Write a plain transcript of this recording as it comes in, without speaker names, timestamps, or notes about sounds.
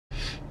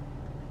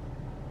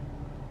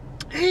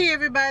Hey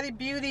everybody,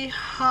 Beauty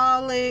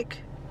Holic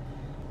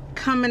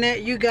coming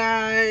at you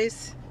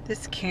guys.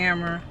 This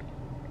camera.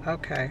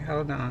 Okay,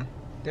 hold on.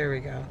 There we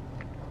go.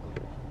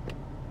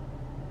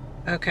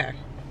 Okay.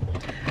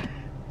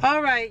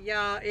 Alright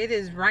y'all, it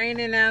is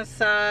raining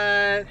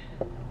outside.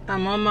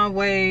 I'm on my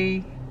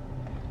way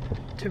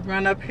to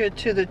run up here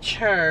to the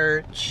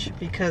church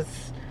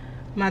because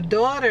my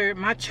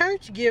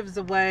church gives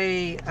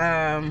away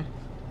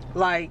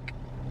like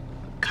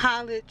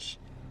college,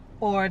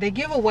 or they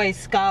give away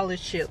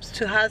scholarships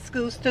to high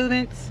school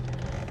students,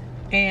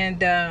 and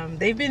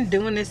they've been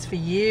doing this for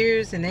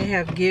years, and they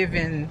have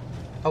given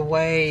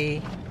away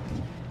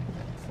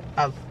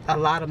a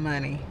lot of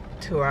money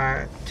to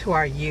our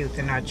youth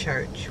in our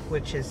church,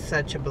 which is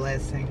such a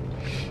blessing.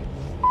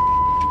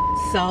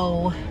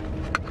 So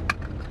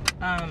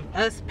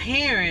us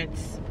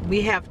parents,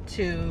 we have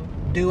to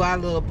do our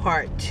little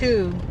part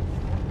too,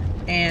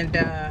 and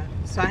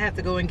so I have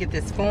to go and get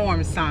this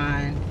form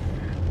signed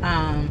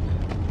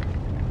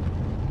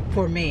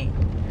for me.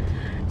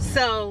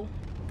 So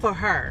for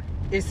her,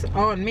 it's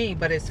on me,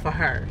 but it's for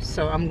her.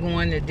 So I'm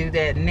going to do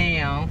that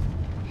now,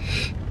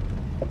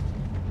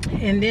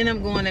 and then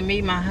I'm going to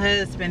meet my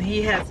husband.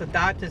 He has a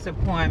doctor's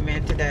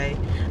appointment today.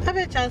 I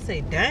bet y'all say,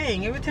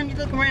 dang, every time you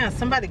look around,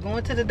 somebody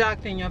going to the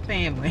doctor in your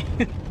family.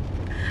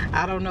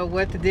 I don't know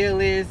what the deal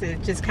is.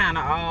 It's just kind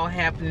of all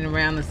happening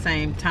around the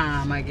same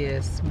time, I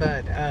guess.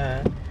 But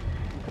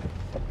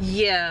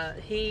yeah,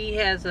 he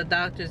has a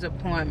doctor's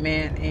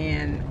appointment,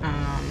 and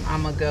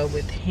I'm gonna go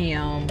with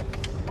him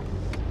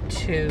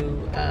to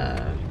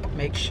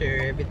make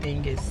sure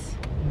everything is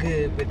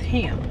good with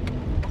him.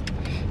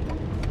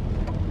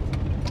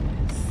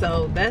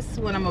 So that's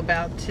what I'm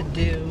about to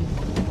do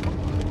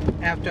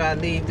after I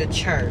leave the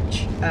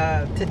church.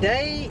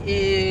 Today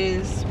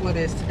is, what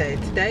is today?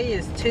 Today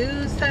is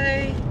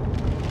Tuesday,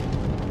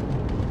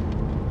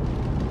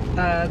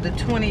 the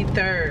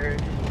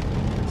 23rd.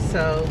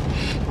 So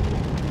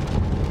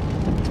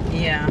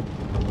yeah,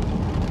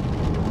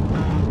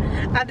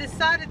 I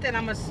decided that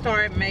I'm just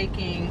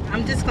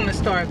gonna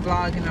start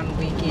vlogging on the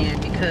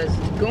weekend, because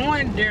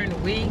going during the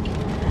week,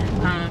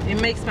 it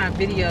makes my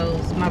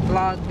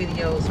vlog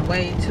videos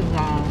way too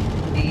long,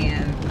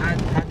 and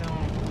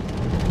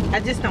I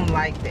just don't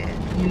like that,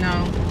 you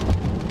know.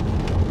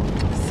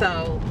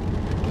 So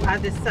I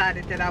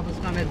decided that I was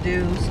gonna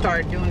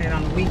start doing it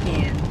on the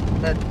weekend,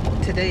 but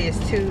today is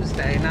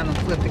Tuesday and I don't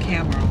flip the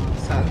camera on,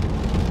 so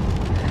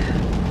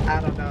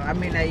I don't know. I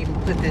may not even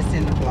put this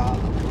in the vlog.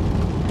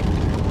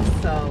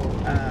 So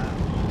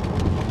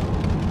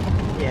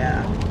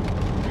yeah,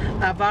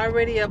 I've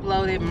already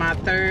uploaded my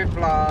third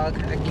vlog.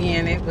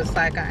 Again, it was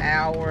like an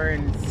hour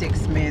and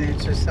 6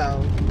 minutes or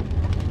so.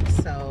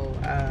 So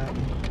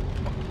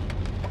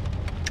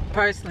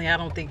personally, I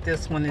don't think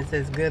this one is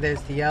as good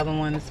as the other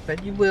ones,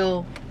 but you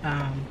will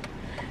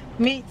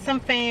meet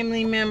some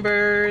family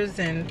members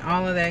and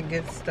all of that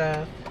good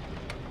stuff.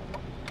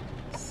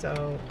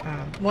 So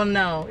well,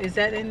 no, is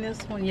that in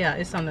this one? Yeah,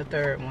 it's on the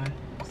third one.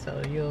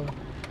 So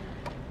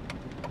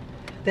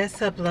that's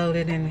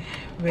uploaded and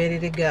ready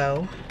to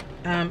go.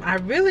 I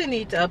really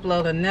need to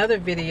upload another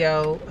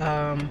video,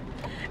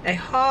 a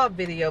haul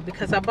video,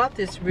 because I bought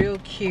this real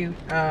cute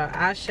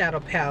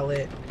eyeshadow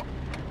palette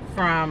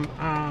from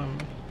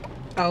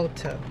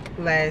Ulta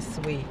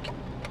last week,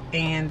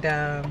 and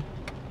I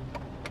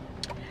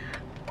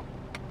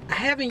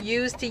haven't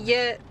used it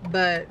yet,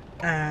 but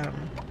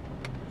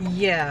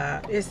yeah,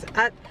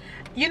 I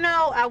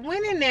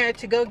went in there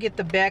to go get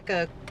the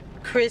Becca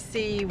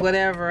Chrissy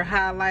whatever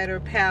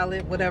highlighter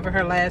palette, whatever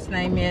her last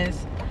name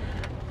is.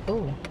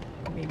 Oh,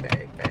 let me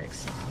back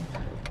some.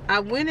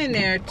 I went in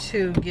there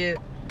to get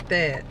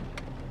that,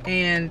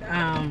 and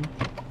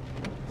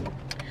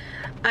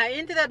I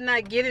ended up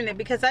not getting it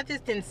because I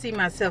just didn't see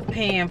myself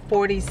paying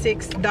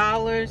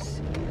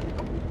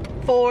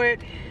 $46 for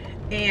it.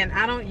 And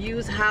I don't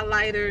use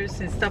highlighters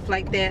and stuff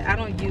like that. I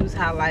don't use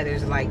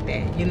highlighters like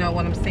that, you know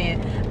what I'm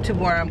saying, to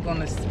where I'm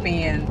gonna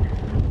spend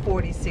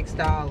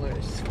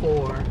 $46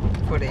 for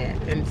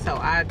that. And so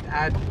I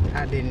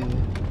didn't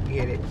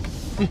get it.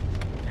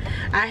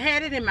 I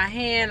had it in my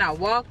hand. I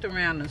walked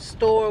around the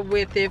store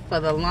with it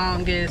for the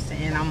longest,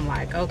 and I'm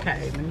like,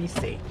 okay, let me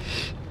see.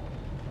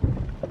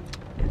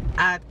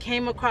 I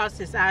came across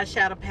this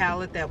eyeshadow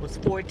palette that was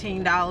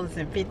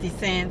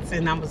 $14.50,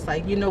 and I was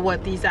like, you know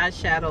what, these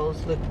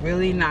eyeshadows look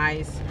really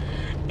nice,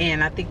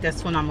 and I think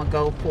that's what I'm gonna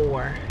go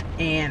for.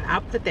 And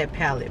I put that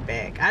palette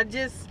back. I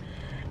just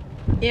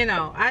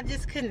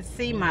couldn't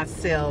see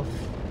myself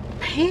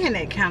paying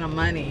that kind of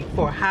money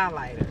for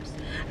highlighters.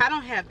 I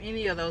don't have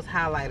any of those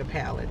highlighter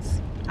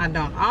palettes. I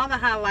don't. All the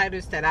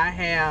highlighters that I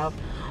have,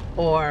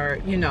 or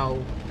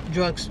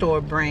drugstore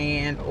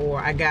brand,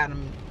 or I got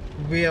them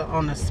real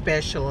on a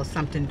special or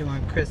something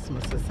during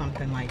Christmas or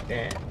something like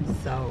that.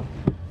 So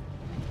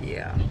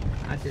yeah,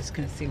 I just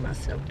couldn't see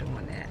myself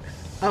doing that.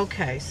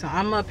 Okay, so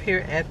I'm up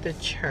here at the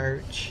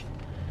church,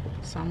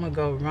 so I'm gonna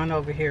go run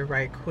over here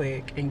right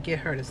quick and get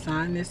her to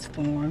sign this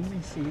form. Let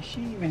me see, is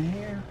she even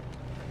here?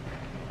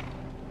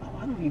 Oh,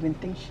 I don't even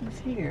think she's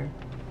here.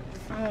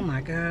 Oh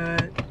my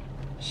God.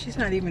 She's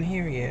not even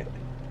here yet.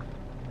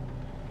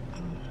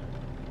 Let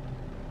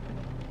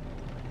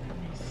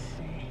me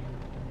see.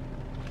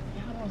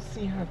 I don't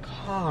see her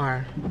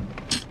car.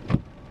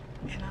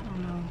 And I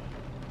don't know.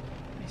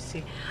 Let me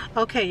see.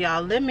 Okay,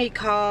 y'all. Let me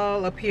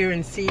call up here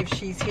and see if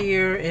she's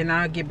here. And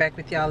I'll get back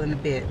with y'all in a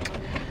bit.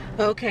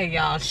 Okay,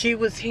 y'all. She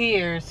was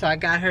here. So I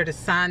got her to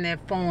sign that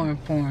form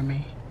for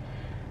me.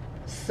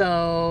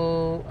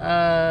 So,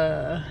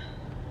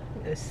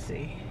 let's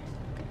see.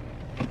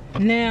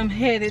 Now I'm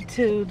headed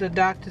to the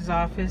doctor's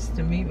office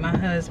to meet my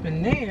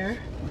husband there.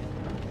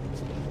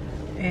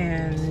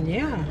 And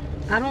yeah,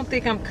 I don't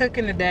think I'm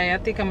cooking today. I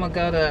think I'm gonna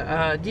go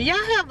to, do y'all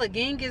have a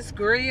Genghis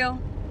grill?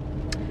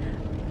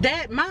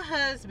 That, my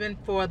husband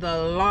for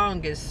the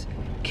longest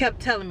kept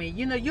telling me,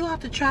 you know, you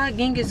have to try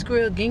Genghis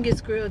grill, Genghis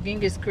grill,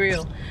 Genghis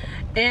grill.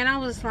 And I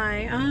was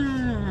like,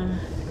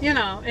 you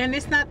know, and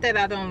it's not that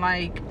I don't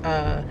like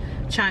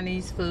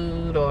Chinese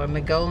food or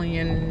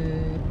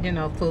Mongolian, you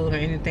know, food or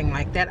anything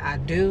like that. I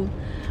do.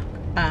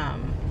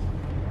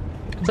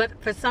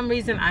 But for some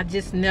reason, I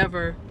just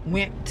never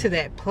went to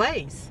that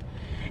place.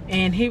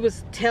 And he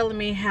was telling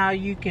me how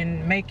you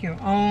can make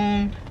your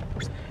own,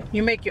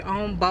 you make your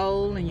own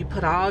bowl and you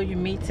put all your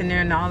meats in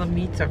there and all the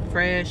meats are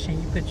fresh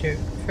and you put your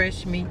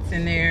fresh meats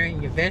in there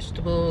and your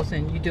vegetables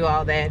and you do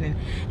all that. And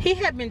he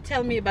had been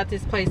telling me about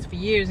this place for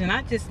years and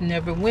I just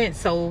never went.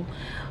 So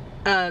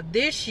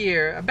this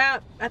year,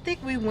 I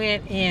think we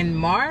went in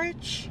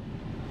March.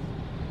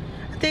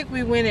 I think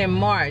we went in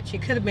March.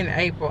 It could have been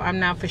April. I'm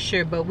not for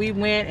sure. But we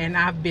went and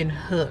I've been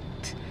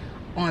hooked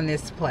on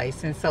this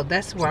place. And so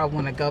that's where I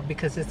want to go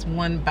because it's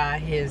one by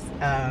his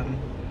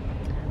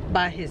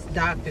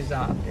doctor's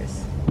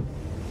office.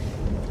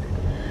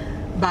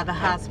 By the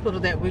hospital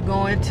that we're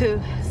going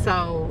to.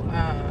 So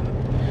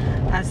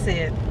I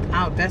said,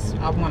 I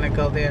want to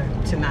go there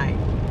tonight.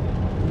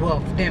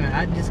 Well, for dinner.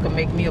 I'm just gonna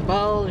make me a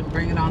bowl and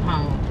bring it on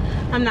home.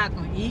 I'm not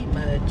gonna eat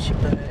much,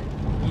 but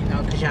you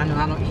know, because y'all know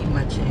I don't eat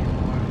much anymore.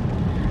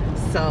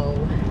 So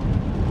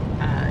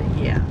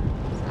yeah,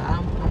 so I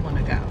want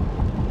to go.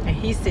 And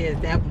he says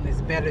that one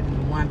is better than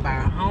the one by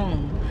our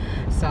home,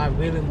 so I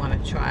really want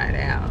to try it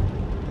out.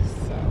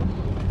 So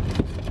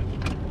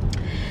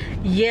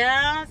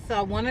yeah, so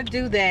I want to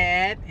do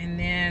that. And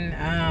then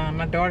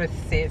my daughter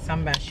said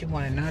something about she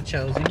wanted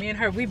nachos, and me and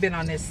her, we've been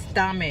on this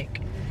stomach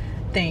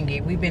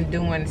thingy. We've been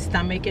doing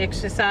stomach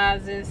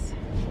exercises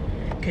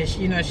because,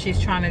 you know, she's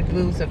trying to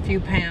lose a few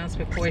pounds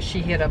before she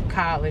hit up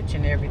college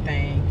and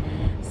everything.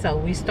 So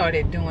we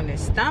started doing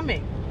this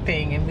stomach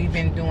thing, and we've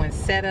been doing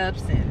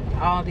setups and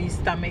all these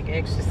stomach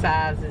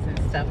exercises and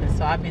stuff. And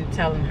so I've been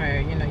telling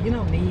her, you know, you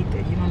don't need to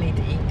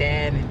eat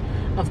that.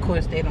 And of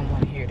course they don't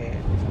want to hear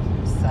that.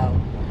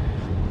 So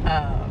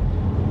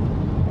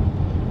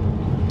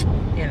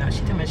you know,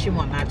 she told me she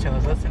want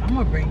nachos. I said, I'm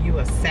gonna bring you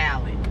a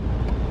salad.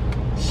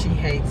 She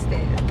hates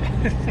that.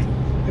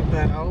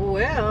 But oh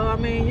well, I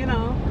mean, you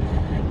know,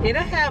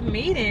 it'll have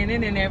meat in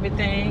it and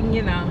everything,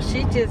 you know.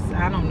 She just,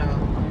 I don't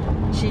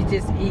know, she's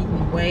just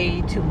eating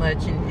way too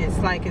much, and it's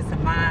like it's a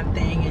mind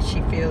thing, and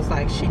she feels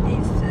like she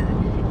needs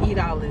to eat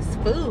all this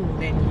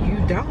food, and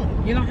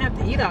you don't have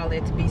to eat all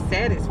that to be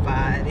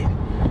satisfied.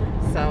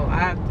 And so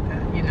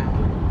you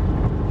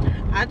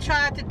know, I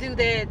tried to do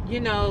that, you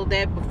know,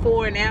 that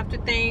before and after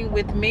thing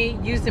with me,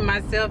 using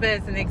myself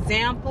as an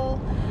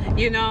example.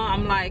 You know,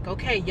 I'm like,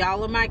 okay,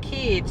 y'all are my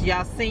kids.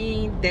 Y'all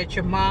seen that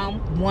your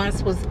mom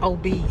once was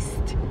obese.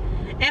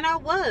 And I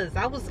was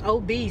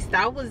obese.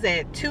 I was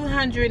at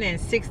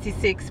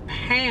 266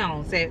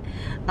 pounds at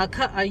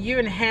a year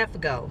and a half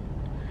ago.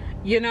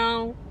 You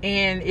know,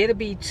 and it'll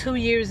be 2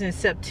 years in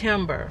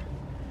September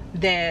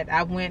that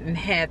I went and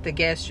had the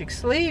gastric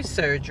sleeve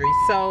surgery.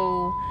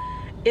 So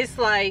it's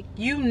like,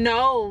 you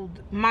know,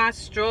 my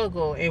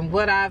struggle and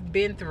what I've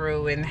been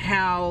through, and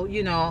how,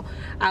 you know,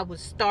 I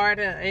would start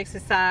an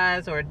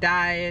exercise or a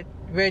diet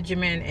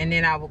regimen and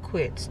then I would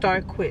quit,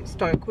 start, quit,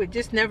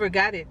 just never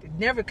got it,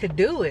 never could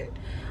do it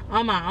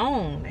on my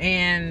own.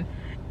 And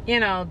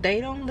you know,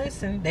 they don't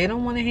listen, they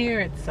don't want to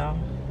hear it. So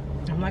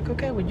I'm like,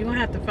 okay, well, you're gonna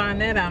have to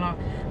find that out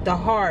on the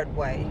hard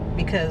way,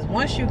 because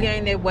once you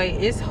gain that weight,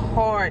 it's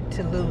hard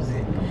to lose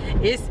it.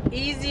 It's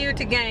easier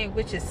to gain,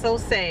 which is so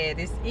sad.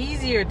 It's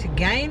easier to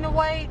gain the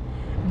weight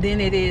than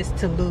it is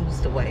to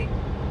lose the weight.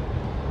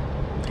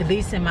 At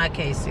least in my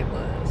case it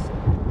was.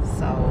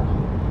 So,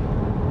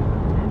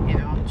 you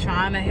know, I'm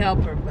trying to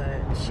help her,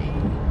 but she,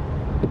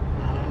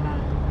 I don't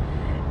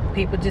know.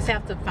 People just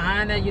have to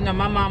find out. You know,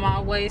 my mom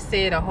always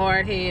said a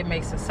hard head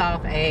makes a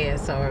soft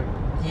ass, or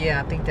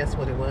yeah, I think that's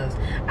what it was.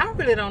 I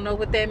really don't know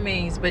what that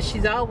means, but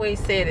she's always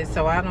said it,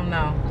 so I don't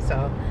know.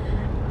 So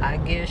I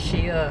guess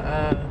she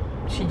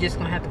just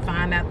gonna have to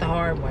find out the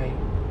hard way.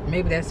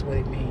 Maybe that's what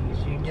it means.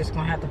 You're just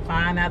gonna have to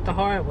find out the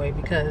hard way,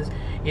 because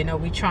you know,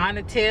 we trying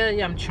to tell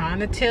you, I'm trying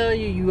to tell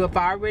you, you have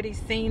already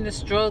seen the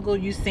struggle.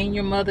 You've seen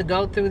your mother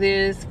go through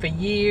this for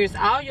years,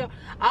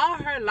 all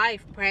her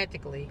life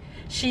practically.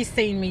 She's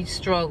seen me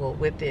struggle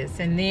with this,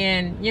 and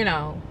then, you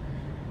know,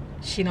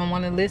 she don't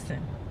want to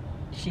listen.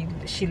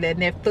 She letting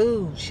that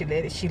food, she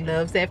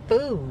loves that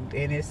food,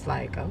 and it's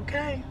like,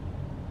 okay,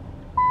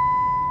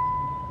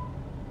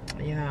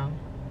 you know.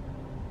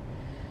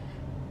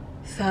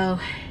 So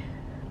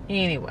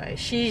anyway,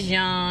 she's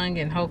young,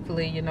 and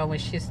hopefully, you know, when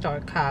she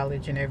start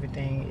college and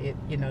everything, it,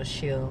 you know,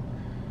 she'll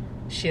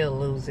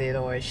lose it,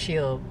 or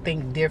she'll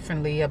think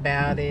differently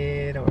about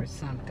it or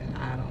something.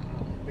 I don't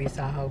know. At least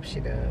I hope she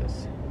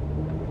does.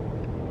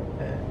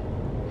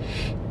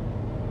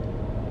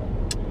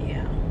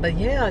 But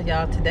yeah,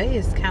 y'all, today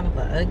is kind of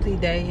an ugly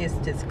day. It's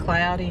just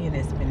cloudy, and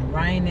it's been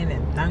raining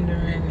and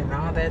thundering and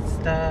all that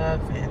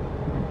stuff, and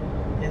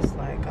it's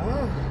like,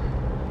 oh.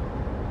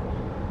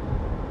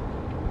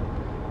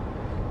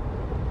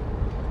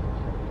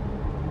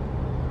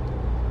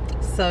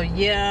 So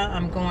yeah,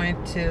 I'm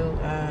going to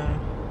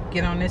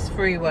get on this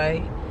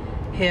freeway,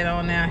 head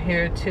on out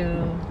here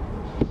to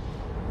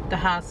the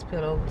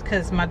hospital,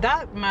 because my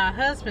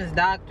husband's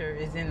doctor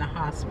is in the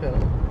hospital.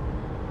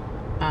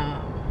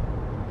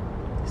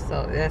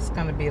 So that's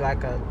gonna be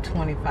like a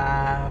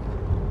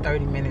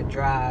 25-30 minute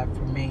drive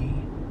for me,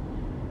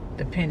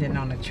 depending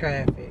on the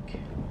traffic.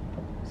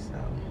 So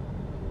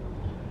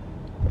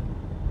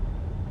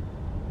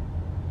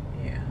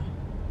yeah.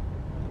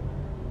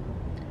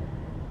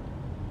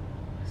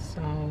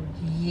 So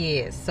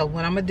yeah, so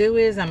what I'm gonna do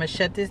is I'm gonna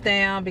shut this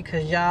down,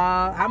 because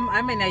y'all,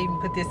 I may not even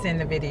put this in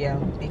the video,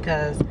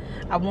 because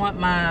I want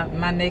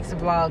my next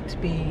vlog to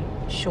be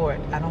short.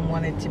 I don't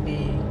want it to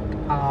be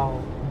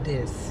all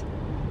this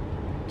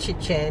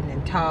chit-chatting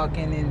and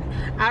talking. And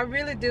I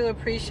really do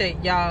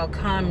appreciate y'all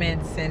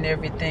comments and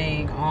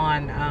everything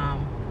on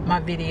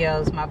my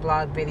videos, my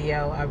vlog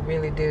video. I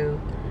really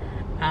do.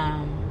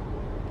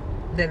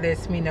 That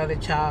lets me know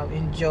that y'all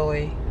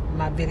enjoy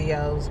my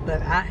videos,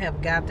 but I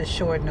have got to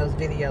shorten those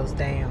videos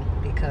down,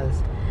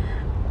 because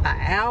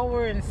an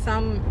hour and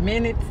some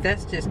minutes,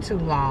 that's just too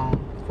long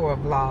for a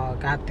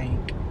vlog, I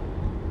think,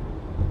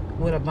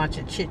 with a bunch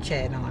of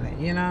chit-chat on it,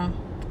 you know.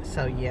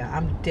 So yeah,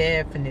 I'm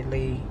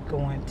definitely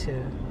going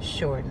to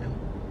shorten them.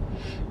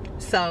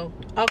 So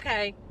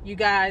okay, you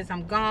guys,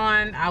 I'm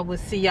gone. I will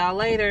see y'all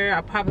later.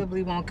 I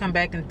probably won't come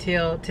back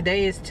until,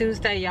 today is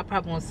Tuesday, y'all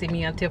probably won't see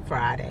me until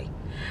Friday.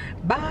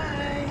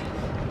 Bye.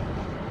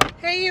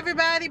 Hey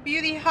everybody,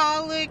 Beauty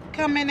Holic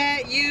coming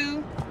at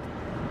you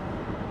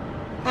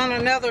on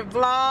another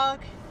vlog.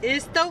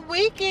 It's the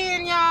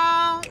weekend,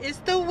 y'all. It's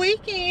the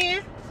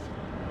weekend.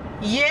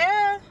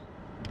 Yeah.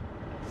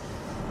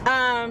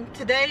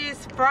 Today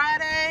is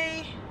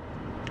Friday,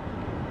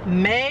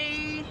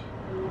 May,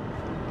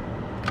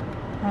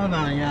 hold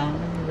on y'all,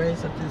 let me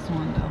raise up this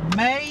window.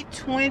 May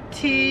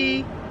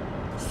 26th.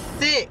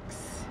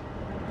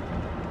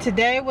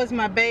 Today was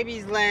my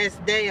baby's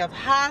last day of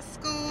high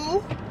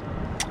school.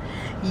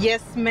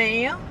 Yes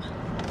ma'am,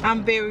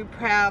 I'm very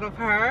proud of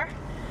her.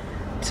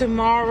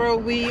 Tomorrow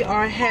we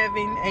are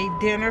having a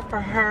dinner for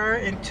her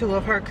and 2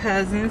 of her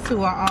cousins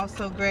who are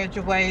also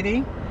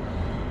graduating.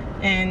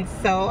 And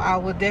so I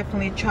will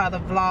definitely try to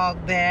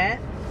vlog that.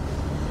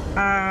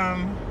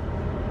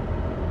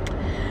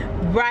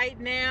 Right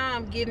now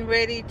I'm getting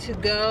ready to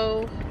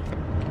go.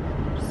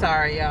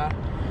 Sorry y'all.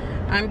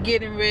 I'm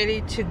getting ready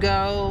to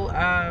go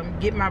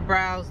get my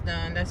brows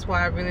done. That's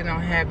why I really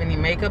don't have any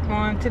makeup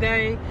on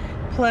today.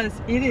 Plus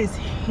it is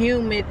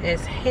humid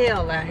as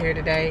hell out here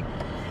today,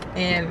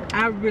 and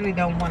I really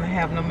don't want to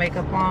have no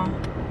makeup on.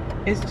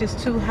 It's just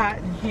too hot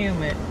and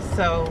humid.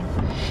 So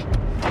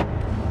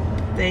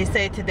they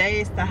say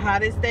today is the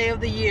hottest day of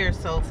the year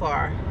so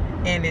far,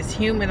 and it's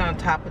humid on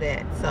top of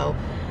that. So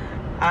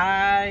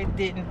I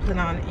didn't put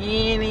on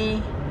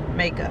any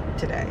makeup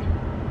today.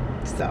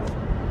 So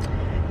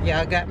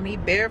y'all got me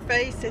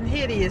barefaced and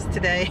hideous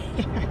today.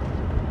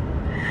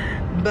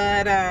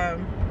 But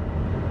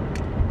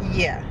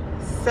yeah,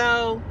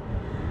 so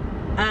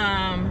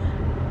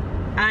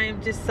I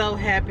am just so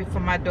happy for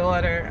my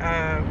daughter.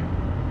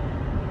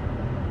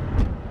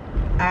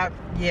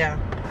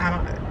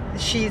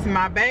 She's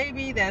my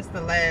baby. That's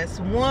the last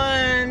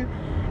one,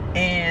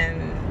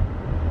 and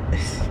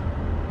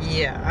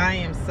yeah, I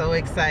am so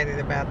excited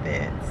about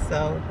that.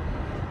 So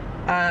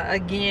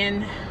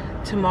again,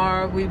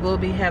 tomorrow we will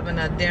be having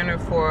a dinner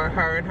for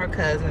her and her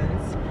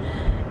cousins,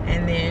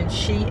 and then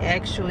she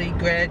actually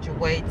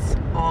graduates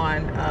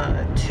on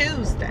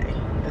Tuesday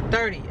the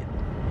 30th.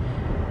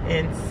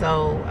 And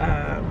so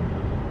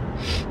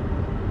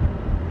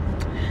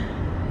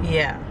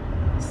yeah,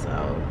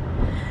 so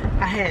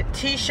I had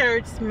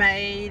t-shirts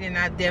made, and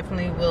I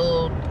definitely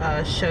will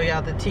show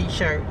y'all the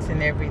t-shirts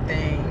and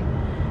everything.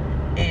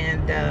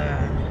 And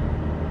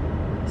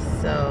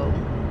so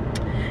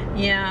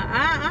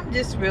yeah, I'm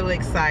just really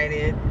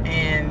excited,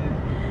 and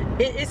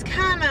it's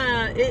kind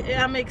of,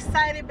 I'm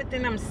excited, but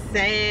then I'm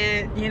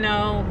sad, you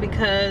know,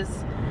 because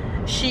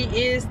she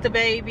is the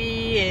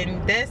baby,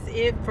 and that's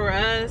it for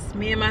us,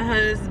 me and my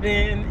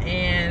husband.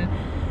 And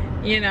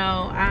you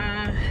know,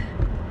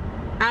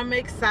 I'm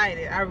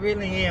excited, I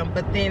really am.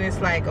 But then it's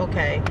like,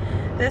 okay,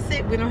 that's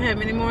it, we don't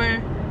have any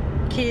more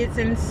kids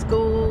in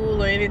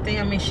school or anything.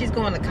 I mean, she's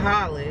going to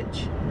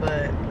college,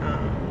 but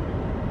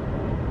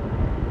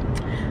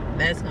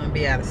that's gonna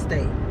be out of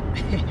state.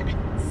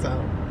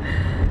 So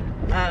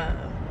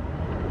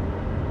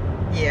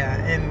yeah,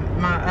 and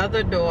my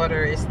other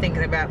daughter is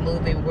thinking about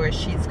moving where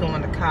she's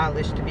going to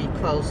college to be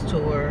close to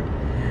her,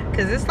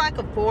 because it's like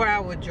a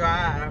 4-hour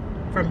drive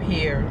from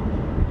here.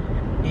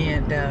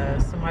 And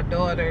so my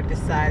daughter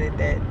decided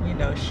that, you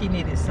know, she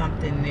needed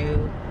something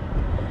new.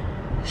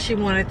 She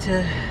wanted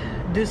to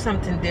do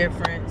something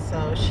different,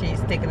 so she's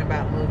thinking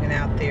about moving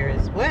out there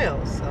as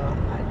well. So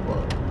I'm like,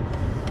 well,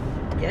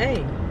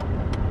 yay,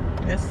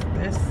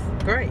 that's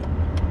great.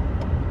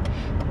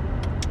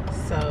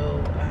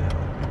 So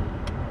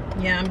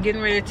yeah, I'm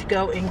getting ready to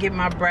go and get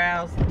my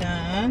brows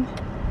done,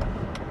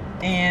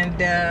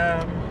 and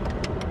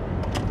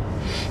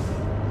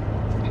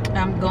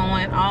I'm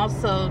going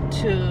also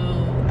to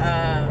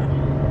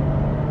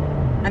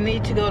I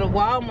need to go to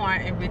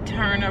Walmart and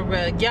return a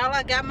rug. Y'all,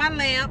 I got my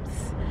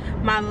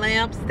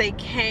lamps. They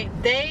came.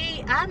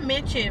 I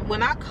mentioned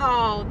when I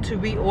called to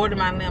reorder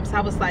my lamps, I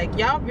was like,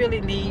 y'all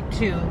really need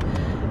to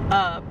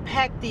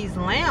pack these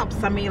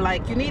lamps. I mean,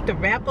 like, you need to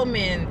wrap them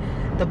in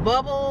the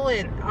bubble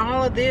and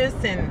all of this,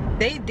 and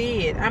they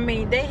did. I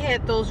mean, they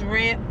had those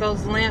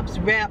lamps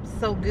wrapped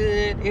so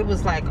good. It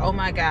was like, oh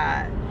my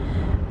God,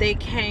 they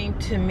came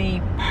to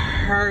me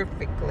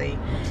perfectly.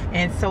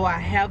 And so I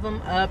have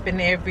them up and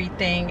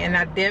everything, and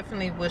I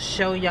definitely will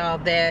show y'all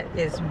that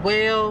as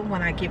well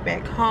when I get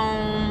back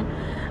home.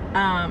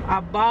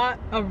 I bought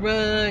a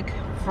rug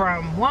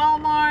from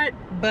Walmart,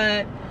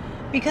 but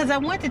because I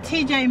went to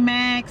TJ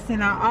Maxx,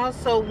 and I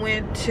also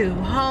went to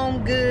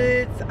Home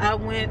Goods, I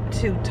went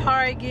to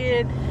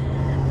Target,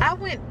 I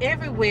went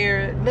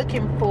everywhere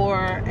looking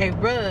for a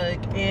rug,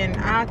 and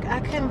I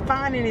couldn't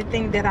find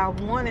anything that I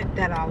wanted,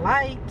 that I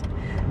liked.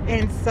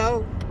 And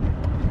so,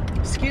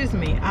 excuse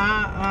me,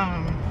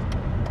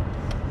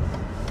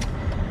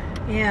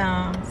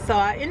 yeah, so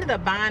I ended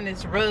up buying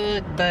this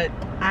rug, but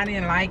I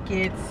didn't like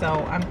it, so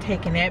I'm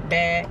taking that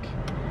back.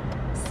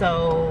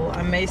 So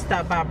I may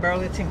stop by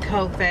Burlington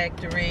Coat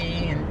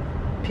Factory and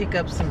pick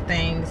up some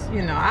things.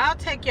 You know, I'll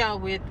take y'all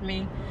with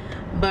me.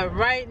 But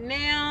right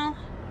now,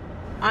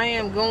 I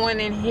am going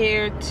in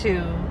here to,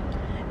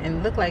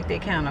 and look like they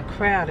kind of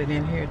crowded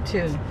in here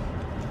too.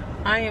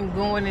 I am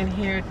going in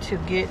here to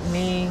get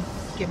my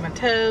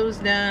toes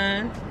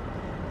done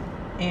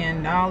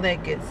and all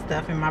that good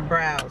stuff, and my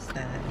brows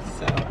done.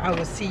 So I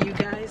will see you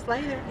guys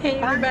later. Hey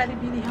everybody,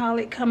 Beauty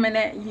Holic coming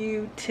at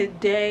you.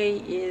 Today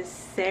is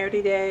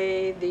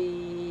Saturday,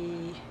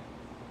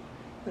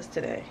 what's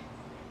today?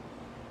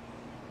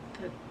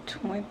 The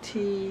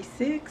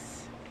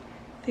 26th?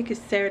 I think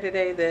it's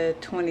Saturday the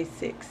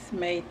 26th,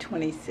 May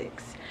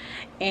 26th.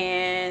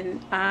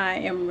 And I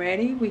am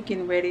ready. We're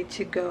getting ready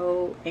to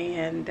go,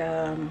 and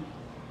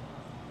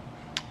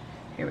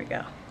here we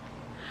go.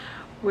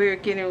 We're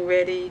getting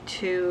ready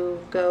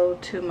to go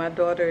to my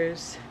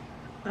daughter's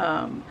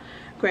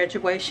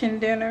graduation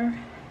dinner,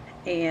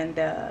 and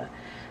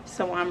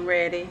so I'm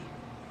ready.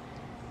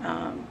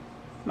 My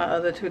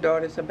other two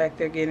daughters are back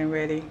there getting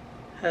ready.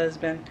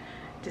 Husband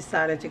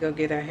decided to go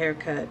get her hair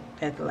cut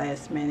at the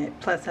last minute,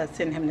 plus I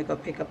sent him to go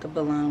pick up the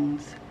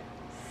balloons.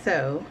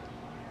 So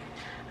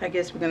I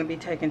guess we're going to be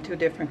taking 2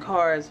 different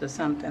cars or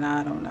something,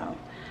 I don't know.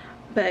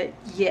 But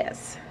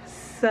yes,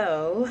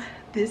 so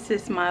this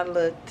is my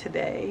look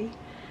today.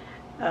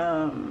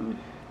 I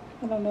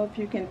don't know if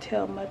you can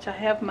tell much. I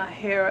have my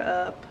hair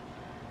up.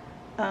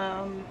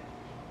 I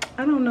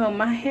don't know,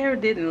 my hair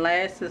didn't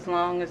last as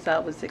long as I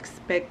was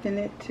expecting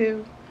it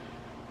to.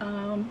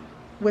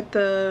 With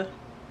the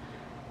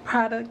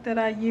product that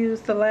I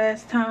used the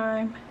last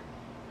time,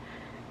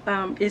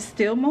 it's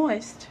still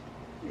moist.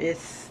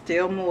 It's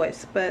still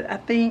moist, but I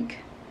think,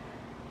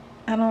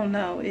 I don't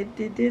know, it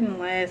didn't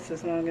last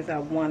as long as I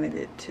wanted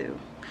it to,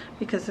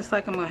 because it's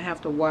like I'm gonna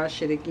have to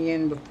wash it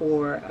again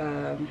before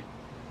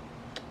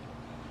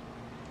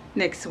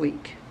next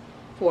week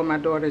for my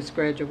daughter's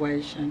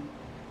graduation.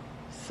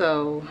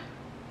 So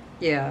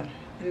yeah,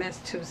 and that's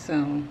too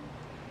soon.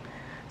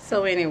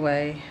 So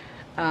anyway,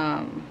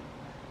 I'm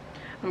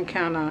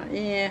kind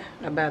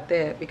of about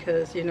that,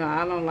 because you know,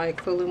 I don't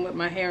like fooling with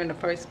my hair in the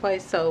first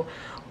place. So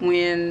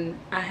when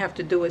I have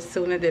to do it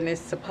sooner than it's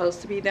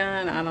supposed to be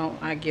done,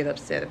 I get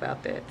upset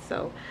about that.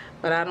 So,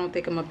 but I don't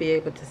think I'm gonna be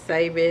able to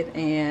save it,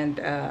 and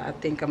I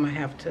think I'm gonna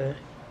have to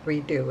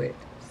redo it.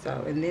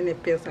 So, and then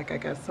it feels like I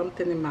got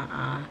something in my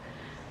eye.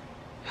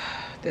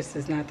 This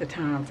is not the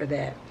time for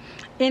that.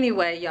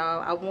 Anyway,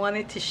 y'all, I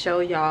wanted to show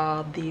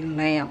y'all the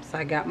lamps.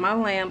 I got my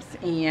lamps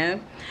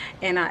in,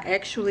 and I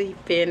actually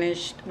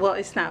finished, well,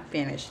 it's not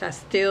finished. I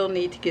still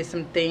need to get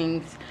some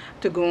things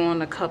to go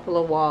on a couple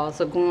of walls,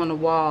 or go on the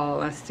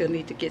wall. I still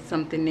need to get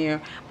something there.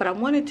 But I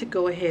wanted to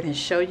go ahead and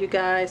show you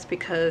guys,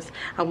 because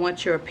I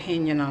want your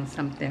opinion on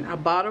something. I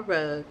bought a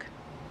rug.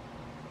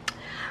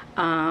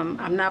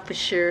 I'm not for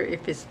sure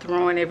if it's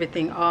throwing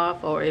everything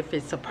off, or if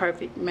it's a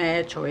perfect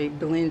match, or it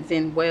blends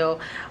in well,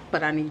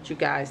 but I need you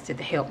guys to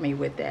help me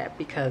with that,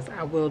 because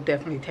I will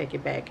definitely take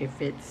it back if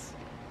it's,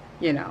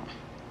 you know.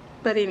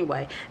 But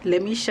anyway,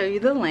 let me show you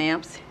the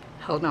lamps.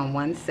 Hold on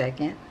one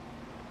second.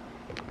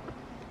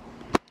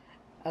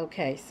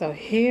 Okay, so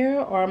here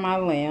are my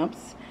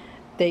lamps.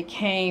 They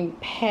came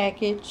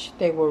packaged.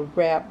 They were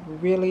wrapped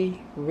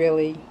really,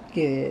 really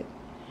Good.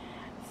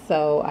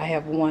 So I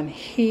have one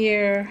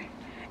here,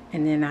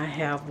 and then I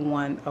have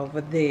one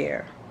over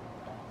there.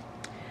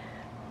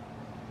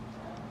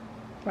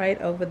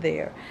 Right over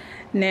there.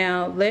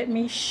 Now let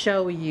me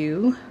show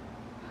you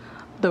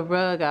the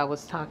rug I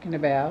was talking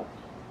about.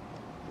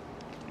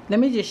 Let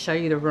me just show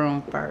you the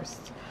room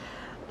first.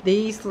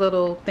 These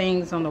little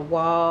things on the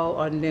wall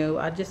are new.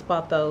 I just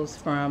bought those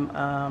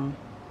from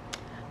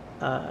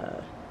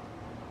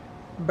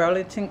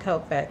Burlington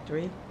Coat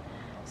Factory.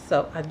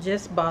 So I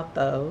just bought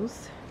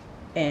those.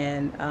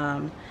 And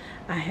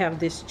I have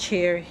this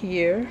chair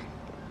here.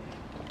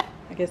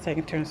 I guess I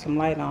can turn some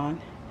light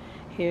on.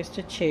 Here's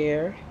the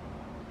chair.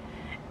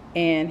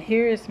 And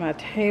here is my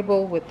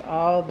table with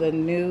all the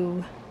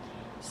new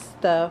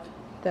stuff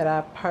that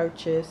I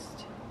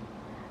purchased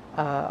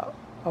a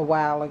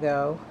while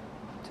ago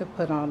to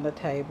put on the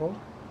table.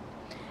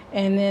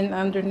 And then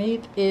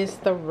underneath is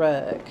the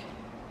rug.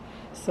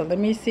 So let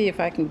me see if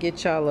I can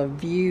get y'all a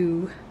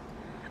view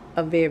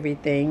of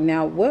everything.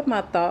 Now what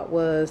my thought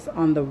was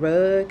on the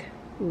rug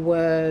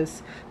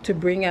was to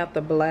bring out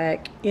the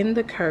black in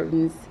the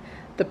curtains,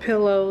 the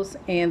pillows,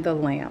 and the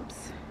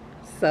lamps.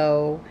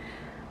 So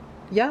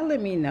y'all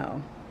let me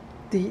know.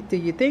 Do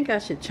you think I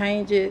should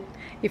change it?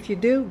 If you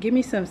do, give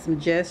me some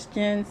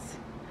suggestions.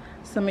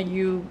 Some of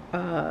you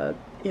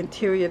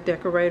interior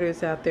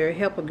decorators out there,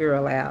 help a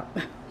girl out.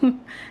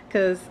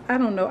 Because I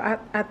don't know,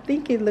 I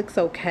think it looks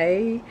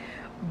okay,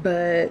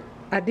 but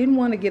I didn't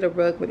want to get a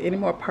rug with any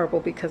more purple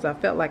because I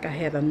felt like I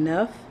had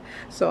enough.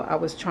 So I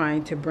was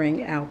trying to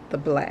bring out the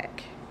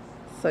black.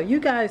 So you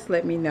guys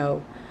let me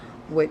know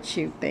what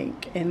you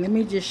think. And let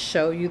me just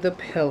show you the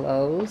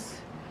pillows.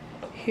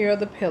 Here are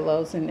the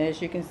pillows, and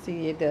as you can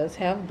see, it does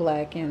have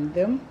black in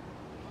them.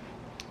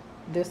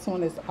 This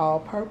one is all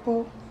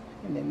purple,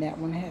 and then that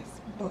one has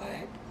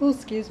black. Oh,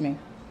 excuse me.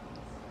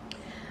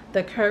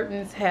 The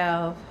curtains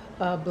have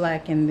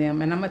black in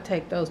them, and I'm gonna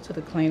take those to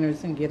the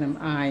cleaners and get them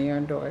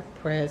ironed or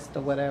pressed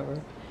or whatever.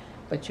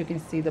 But you can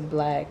see the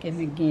black, and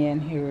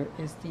again, here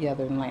is the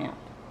other lamp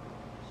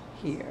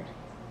here.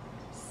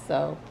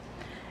 So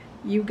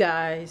you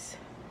guys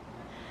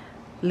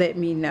let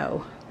me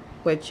know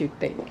what you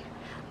think.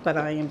 But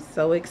I am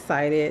so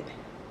excited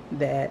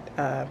that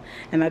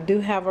and I do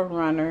have a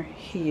runner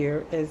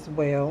here as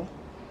well.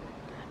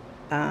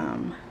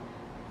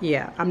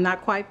 Yeah, I'm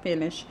not quite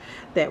finished.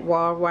 That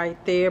wall right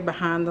there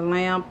behind the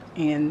lamp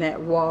and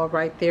that wall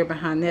right there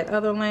behind that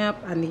other lamp,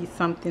 I need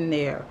something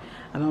there.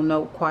 I don't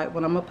know quite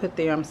what I'm gonna put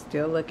there. I'm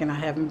still looking. I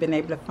haven't been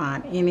able to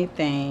find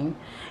anything.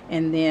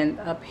 And then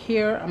up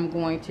here, I'm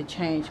going to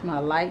change my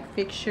light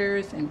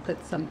fixtures and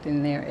put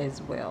something there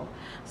as well.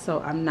 So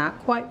I'm not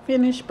quite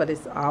finished, but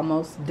it's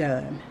almost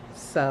done.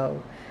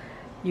 So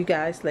you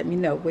guys let me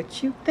know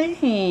what you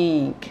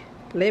think.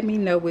 Let me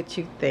know what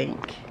you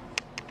think.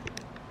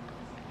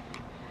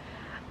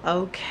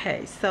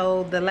 Okay,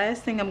 so the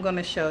last thing I'm going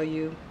to show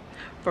you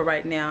for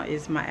right now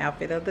is my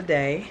outfit of the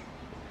day.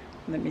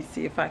 Let me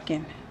see if I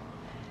can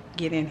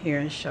get in here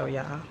and show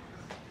y'all.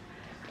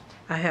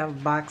 I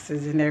have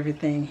boxes and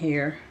everything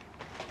here.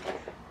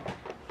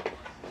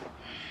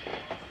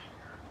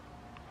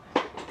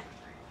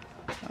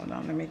 Hold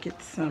on, let me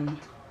get some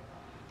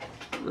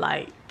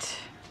light.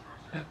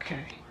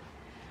 Okay.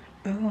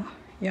 Oh,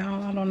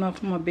 y'all, I don't know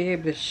if I'm going to be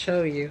able to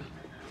show you.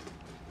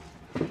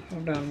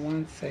 Hold on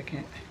one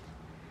second.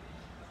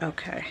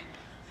 Okay,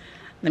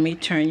 let me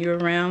turn you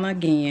around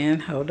again.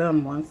 Hold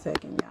on one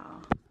second,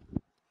 y'all.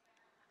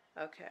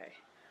 Okay,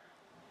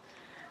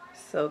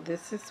 so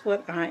this is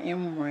what I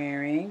am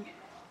wearing,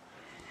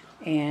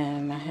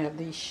 and I have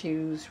these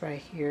shoes right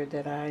here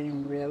that I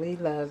am really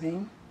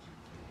loving,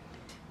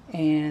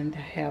 and I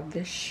have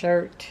this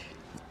shirt.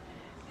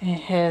 It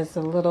has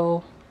a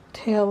little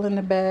tail in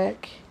the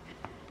back,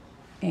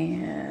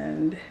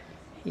 and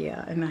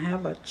yeah, and I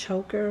have a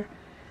choker.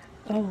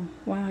 Oh,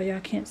 wow, y'all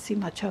can't see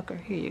my choker.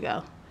 Here you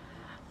go.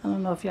 I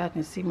don't know if y'all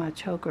can see my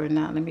choker or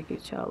not. Let me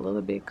get y'all a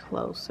little bit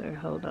closer.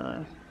 Hold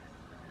on.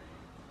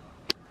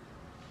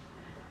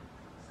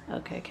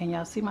 Okay, can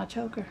y'all see my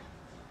choker?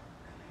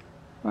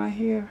 Right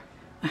here.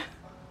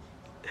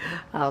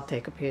 I'll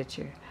take a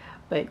picture.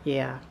 But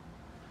yeah,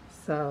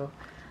 so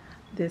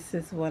this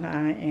is what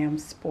I am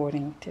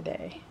sporting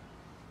today.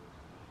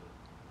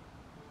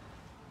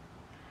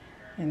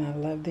 And I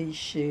love these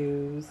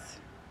shoes.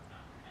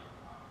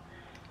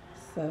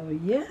 So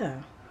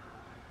yeah,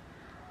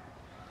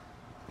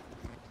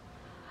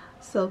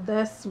 so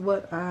that's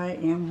what I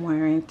am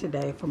wearing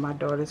today for my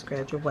daughter's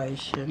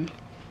graduation.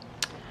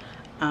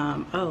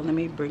 Oh, let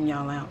me bring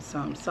y'all out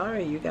some.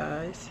 Sorry, you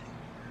guys.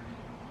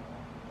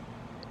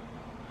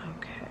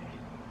 Okay,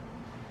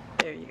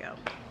 there you go.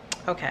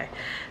 Okay,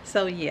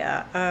 so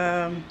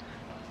yeah,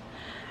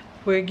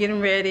 we're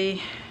getting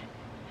ready.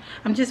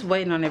 I'm just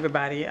waiting on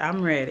everybody.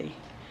 I'm ready.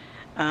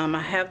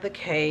 I have the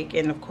cake,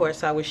 and of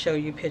course I will show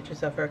you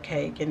pictures of her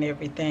cake and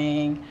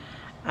everything.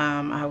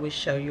 I will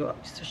show you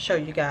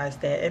guys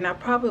that, and I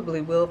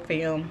probably will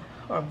film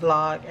or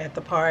vlog at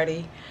the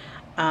party.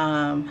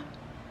 I'll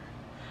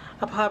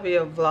probably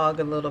vlog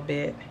a little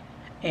bit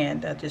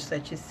and just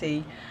let you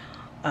see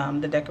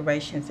the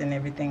decorations and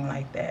everything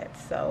like that.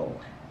 So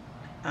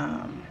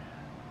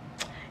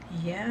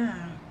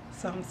yeah,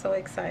 so I'm so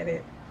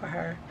excited for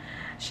her.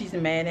 She's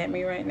mad at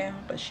me right now,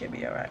 but she'll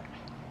be all right.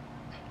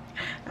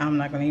 I'm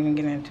not gonna even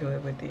get into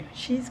it with you.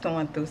 She's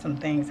going through some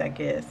things, I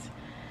guess.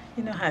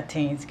 You know how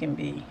teens can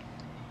be,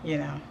 you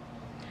know,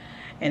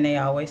 and they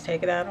always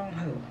take it out on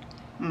who?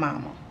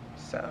 Mama.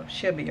 So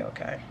she'll be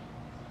okay.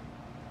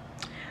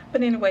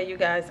 But anyway, you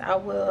guys, I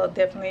will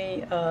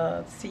definitely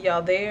see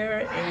y'all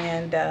there,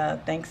 and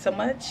thanks so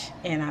much,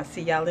 and I'll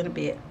see y'all in a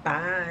bit.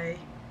 Bye.